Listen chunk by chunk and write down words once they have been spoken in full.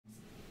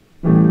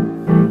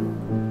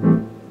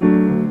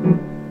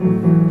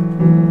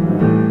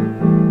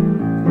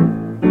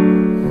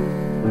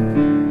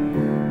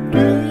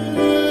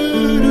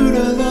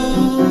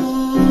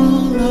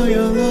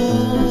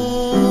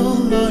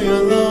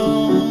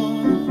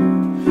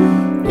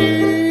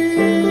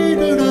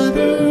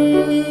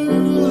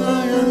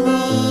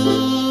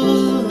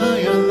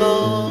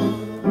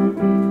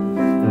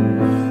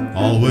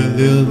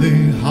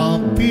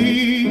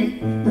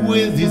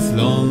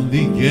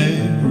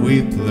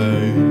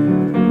day,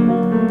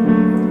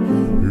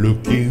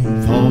 looking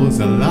for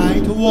the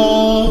right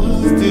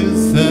words to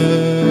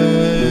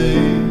say,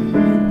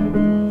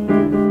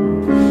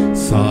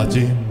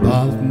 searching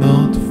but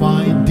not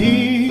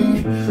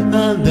finding,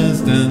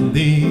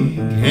 understanding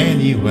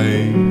anyway.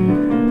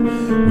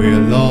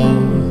 We're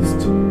lost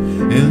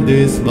in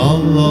this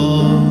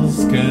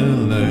masquerade,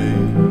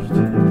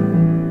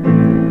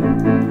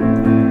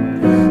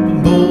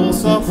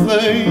 both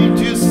afraid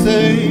to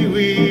say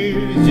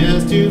we're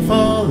just too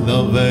far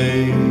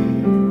away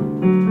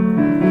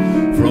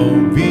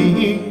from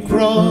being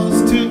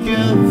crossed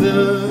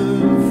together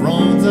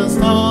from the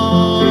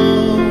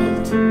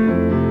start.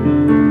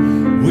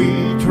 We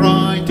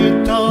try to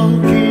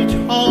talk it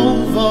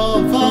over,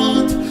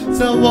 but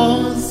the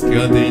words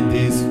got in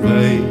this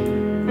way.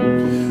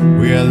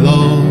 We're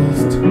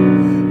lost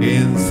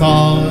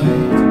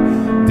inside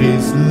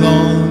this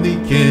lonely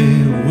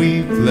game we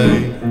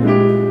play,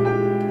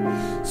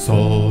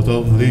 sort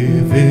of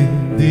living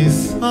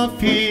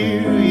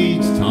disappear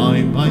each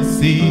time I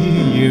see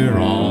your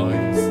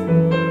eyes.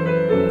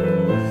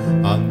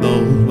 And no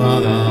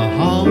matter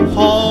how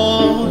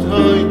hard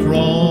I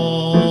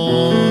try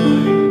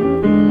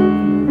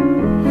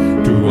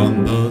to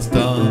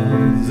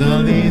understand the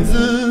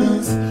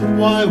reasons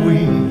why we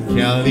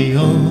carry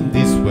on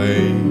this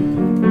way,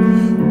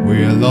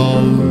 we're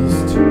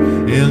lost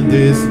in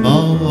this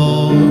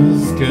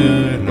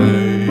masquerade.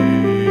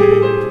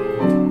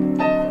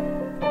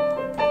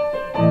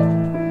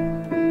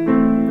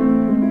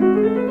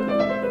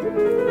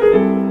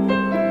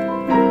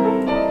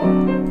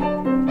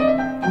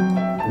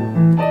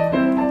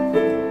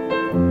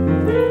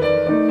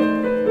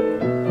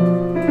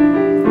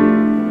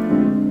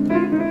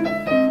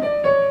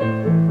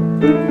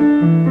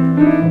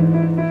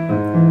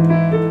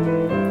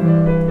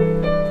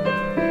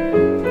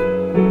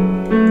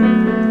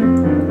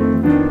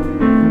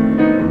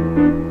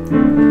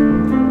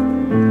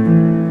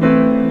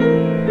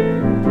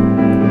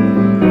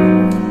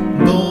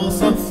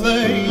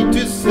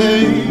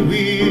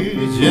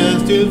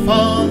 Just too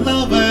far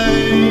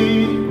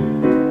away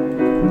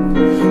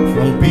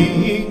from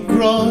being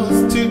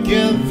crossed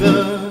together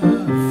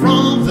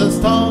from the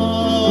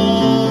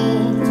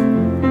start.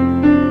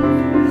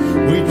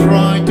 We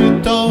try to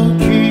talk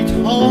it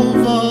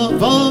over,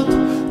 but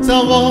the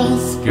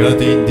words got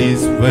in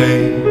this way.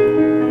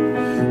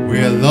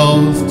 We're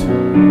lost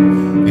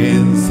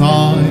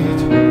inside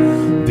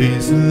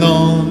this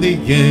lonely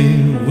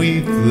game we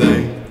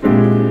play,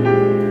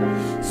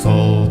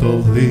 sort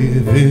of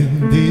living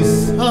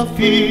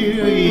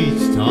disappear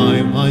each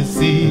time I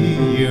see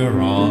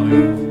your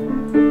eyes.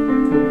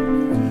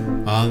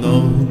 And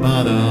no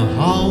matter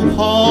how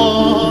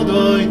hard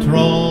I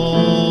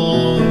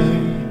try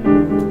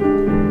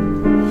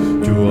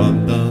to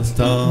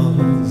understand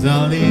the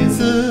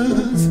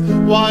reasons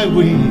why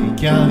we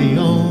carry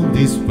on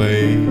this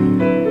way,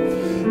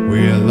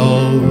 we're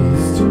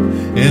lost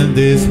in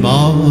this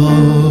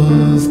masquerade.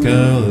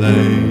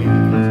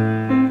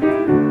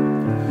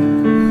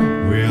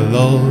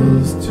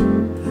 Lost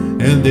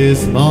in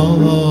this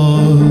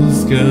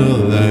masquerade.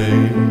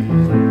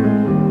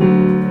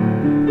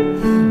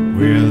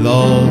 We're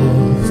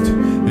lost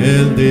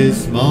in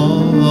this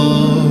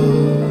masquerade.